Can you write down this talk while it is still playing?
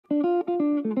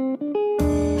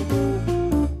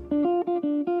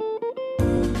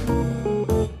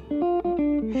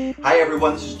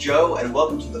everyone, this is Joe and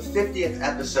welcome to the 50th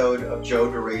episode of Joe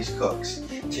DeRay's Cooks.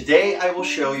 Today I will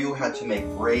show you how to make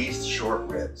braised short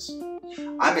ribs.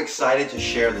 I'm excited to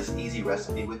share this easy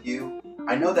recipe with you.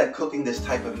 I know that cooking this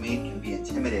type of meat can be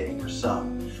intimidating for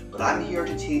some, but I'm here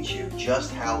to teach you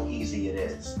just how easy it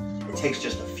is. It takes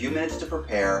just a few minutes to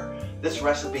prepare. This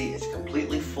recipe is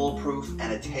completely foolproof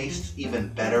and it tastes even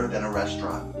better than a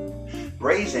restaurant.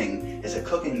 Braising is a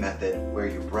cooking method where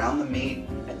you brown the meat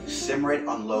and you simmer it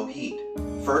on low heat.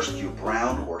 First you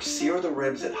brown or sear the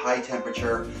ribs at high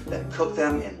temperature, then cook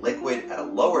them in liquid at a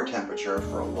lower temperature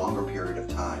for a longer period of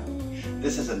time.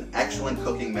 This is an excellent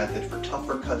cooking method for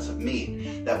tougher cuts of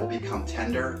meat that will become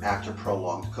tender after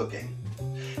prolonged cooking.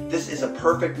 This is a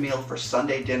perfect meal for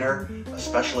Sunday dinner, a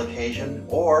special occasion,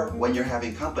 or when you're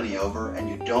having company over and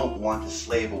you don't want to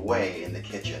slave away in the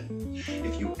kitchen.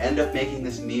 If you end up making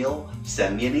this meal,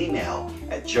 send me an email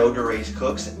at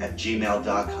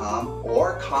joederayscooks@gmail.com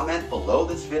or comment below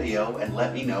this video and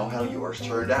let me know how yours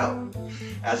turned out.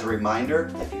 As a reminder,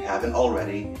 if you haven't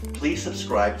already, please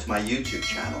subscribe to my YouTube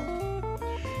channel.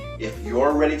 If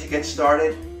you're ready to get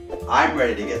started, I'm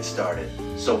ready to get started.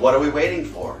 So what are we waiting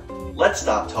for? Let's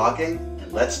stop talking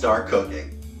and let's start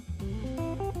cooking.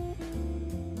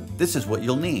 This is what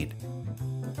you'll need.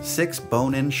 6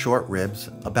 bone-in short ribs,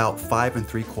 about 5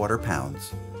 3/4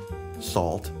 pounds,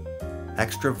 salt,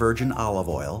 extra virgin olive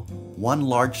oil, 1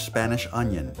 large Spanish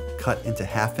onion cut into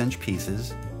 1/2-inch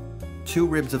pieces, 2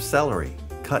 ribs of celery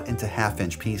cut into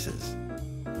 1/2-inch pieces,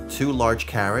 2 large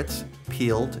carrots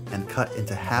peeled and cut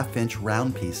into 1/2-inch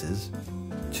round pieces,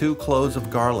 2 cloves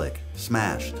of garlic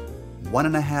smashed, 1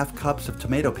 1/2 cups of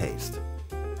tomato paste,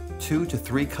 2 to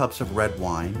 3 cups of red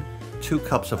wine, 2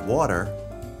 cups of water,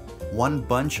 1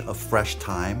 bunch of fresh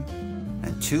thyme,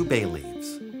 and 2 bay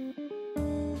leaves.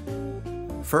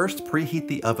 First, preheat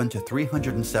the oven to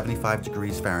 375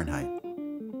 degrees Fahrenheit.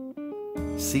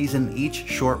 Season each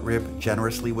short rib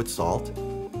generously with salt.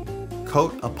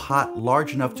 Coat a pot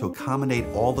large enough to accommodate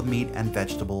all the meat and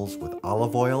vegetables with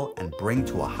olive oil and bring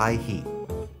to a high heat.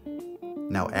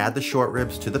 Now add the short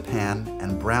ribs to the pan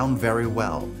and brown very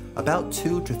well, about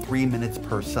 2 to 3 minutes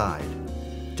per side.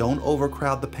 Don't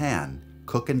overcrowd the pan.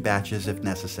 Cook in batches if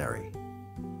necessary.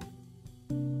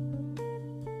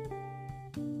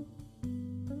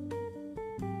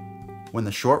 When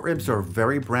the short ribs are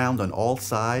very browned on all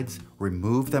sides,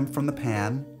 remove them from the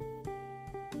pan.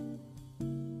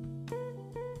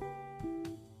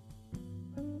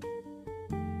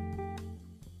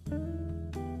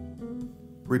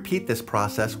 Repeat this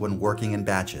process when working in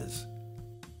batches.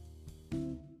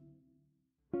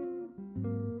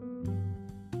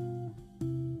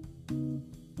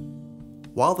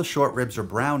 While the short ribs are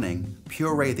browning,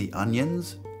 puree the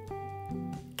onions,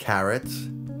 carrots,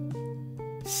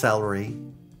 celery,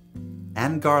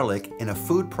 and garlic in a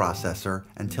food processor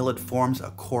until it forms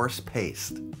a coarse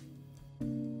paste.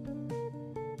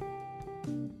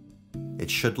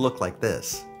 It should look like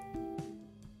this.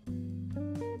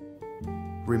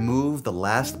 Remove the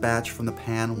last batch from the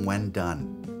pan when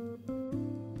done.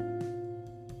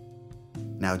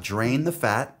 Now drain the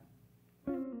fat .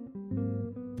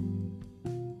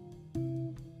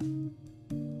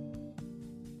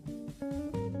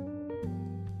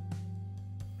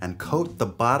 And coat the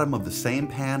bottom of the same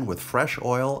pan with fresh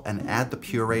oil and add the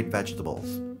pureed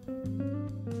vegetables.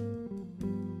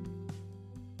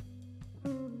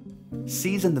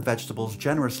 Season the vegetables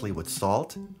generously with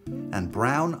salt and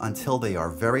brown until they are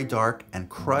very dark and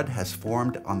crud has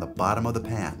formed on the bottom of the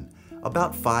pan,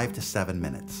 about 5 to 7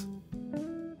 minutes.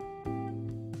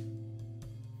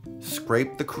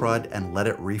 Scrape the crud and let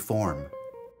it reform.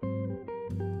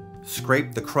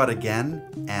 Scrape the crud again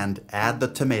and add the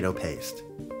tomato paste.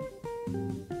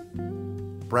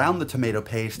 Brown the tomato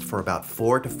paste for about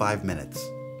 4 to 5 minutes.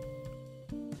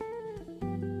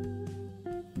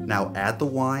 Now add the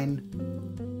wine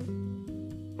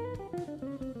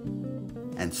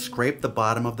and scrape the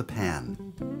bottom of the pan.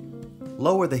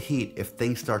 Lower the heat if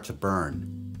things start to burn.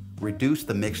 Reduce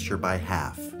the mixture by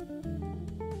half.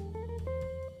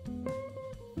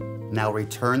 Now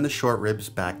return the short ribs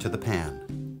back to the pan.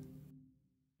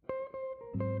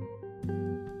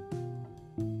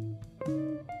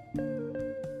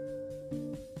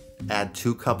 Add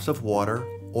 2 cups of water,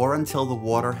 or until the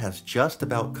water has just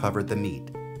about covered the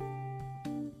meat.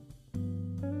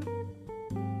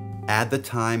 Add the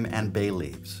thyme and bay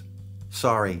leaves.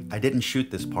 Sorry, I didn't shoot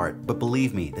this part, but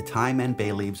believe me, the thyme and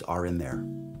bay leaves are in there.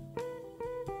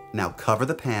 Now cover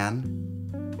the pan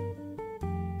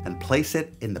and place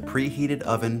it in the preheated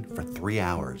oven for 3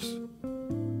 hours.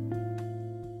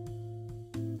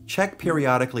 Check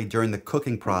periodically during the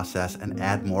cooking process and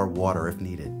add more water if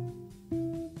needed.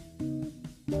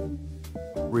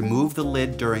 Remove the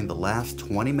lid during the last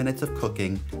 20 minutes of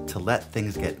cooking to let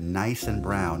things get nice and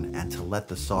brown and to let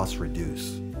the sauce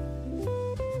reduce.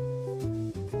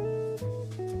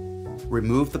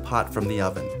 Remove the pot from the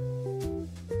oven.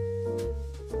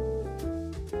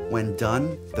 When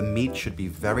done, the meat should be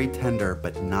very tender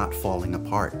but not falling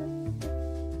apart.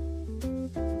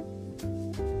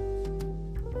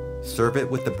 Serve it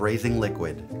with the braising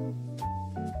liquid.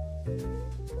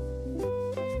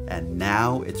 And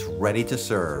now it's ready to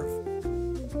serve.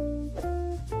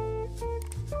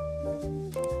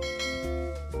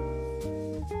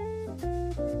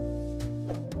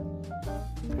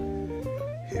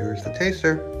 Here's the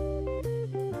taster.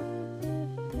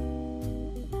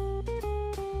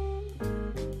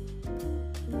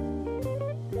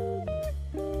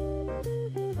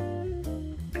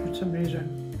 It's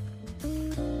amazing.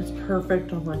 It's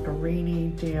perfect on like a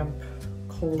rainy, damp,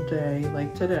 cold day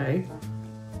like today.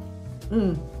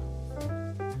 Okay,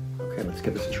 let's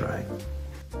give this a try.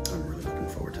 I'm really looking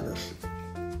forward to this.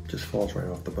 Just falls right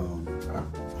off the bone.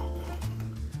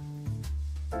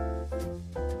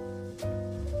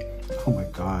 Oh my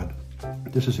God,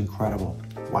 this is incredible.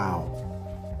 Wow.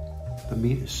 The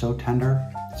meat is so tender,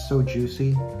 it's so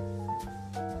juicy.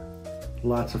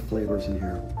 Lots of flavors in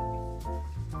here.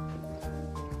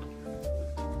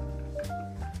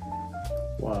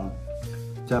 Wow,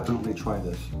 definitely try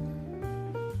this.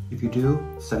 If you do,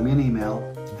 send me an email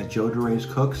at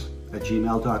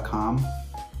joederaiscooks@gmail.com,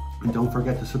 and don't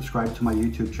forget to subscribe to my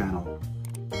YouTube channel.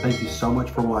 Thank you so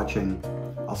much for watching.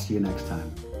 I'll see you next time.